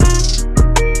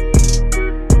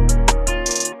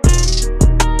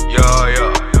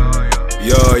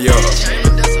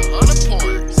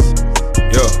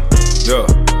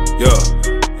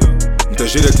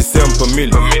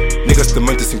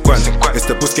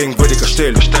busca em verde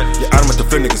castelo. E a arma te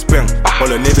frena que espem.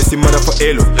 Olha a neve acima da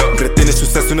faelo. Retém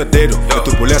sucesso na dedo. A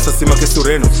turbulência acima que é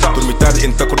sereno. Dormitar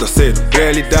em taco da cedo.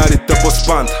 Realidade te pôs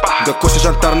espanta. Da coxa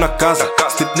jantar na casa.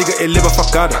 Street nigga ele leva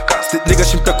facada. Street nigga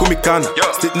chimta com micana.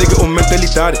 Street nigga uma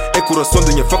mentalidade. É coração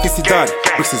da minha fucking cidade.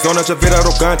 Precisão já ver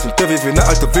arrogante. Te vive na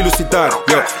alta velocidade.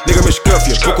 Nigga me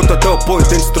escafia. Pouco tá tão apoio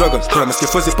tem struggle. Mas que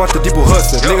fazer parte de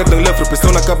burraça. Nigga tem leve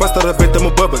pressão na cabeça. Rebenta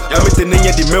meu bubble. A mim tem nem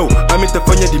é de meu. A mim tem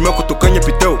fanha de meu. Que tu canha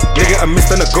piteu. Nigga a mim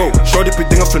está na go. Shorty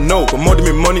pedindo for no. But more than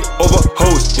me money over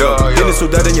hoes. Tem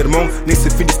saudade em irmão. Nem se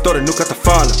fim de história nunca tá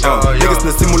fala. Niggas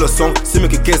na simulação. Cima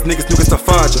que queres niggas nunca está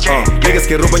falha. Niggas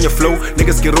que roubam a flow.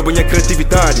 Niggas que roubam a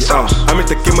criatividade. A mim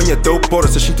tá queima a dope. Porra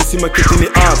se sinto cima que tem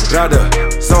asa. Rada,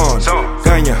 zone,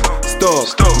 ganha,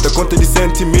 stop. Da conta de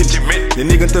 100 mil. E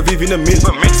nigga tá vive na mil.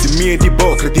 Se minha é de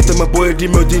boa. Acredita uma boa de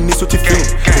meu de início te fim.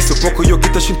 Esse pouco eu que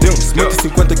tá chintão. Se mante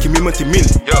 50 que me mante 1000.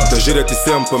 Da gira te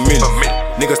sempre 1000.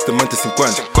 Niggas te mante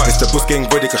 50. Esta busca em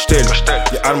verde castelo.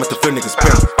 E a arma te frena que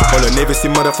espem. Olha a neve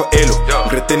acima da faelo.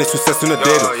 Retém sucesso na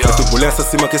dedo. A turbulência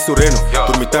acima que é sereno.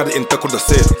 Dormitar em taco da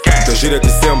cedo. Da gira te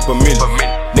sempre 1000.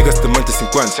 Niggas te mante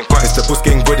 50. Esta busca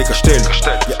em verde castelo.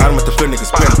 E a arma te frena que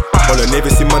espem. Olha a neve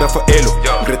acima da faelo.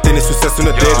 Retém sucesso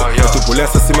na dedo. A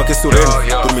turbulência acima que é sereno.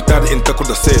 Dormitar em taco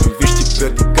da cedo. Viste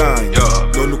verde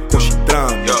ganha. Dono coxa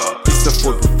drama. Isso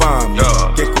foi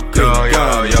fama. Quem com quem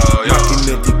ganha.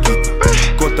 Máquina de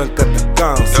guita. Conta cada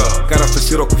cansa. Cara fez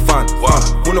ser com fã.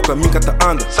 Uno caminho cata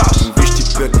anda.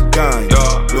 Viste verde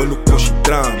ganha. Dono coxa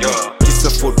drama.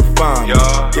 Isso foi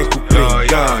fama. Quem com quem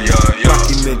ganha.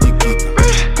 Máquina de guita.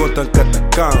 Conta cada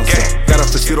cansa. Cara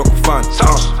fez ser com fã.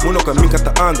 Uno caminho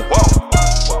cata anda.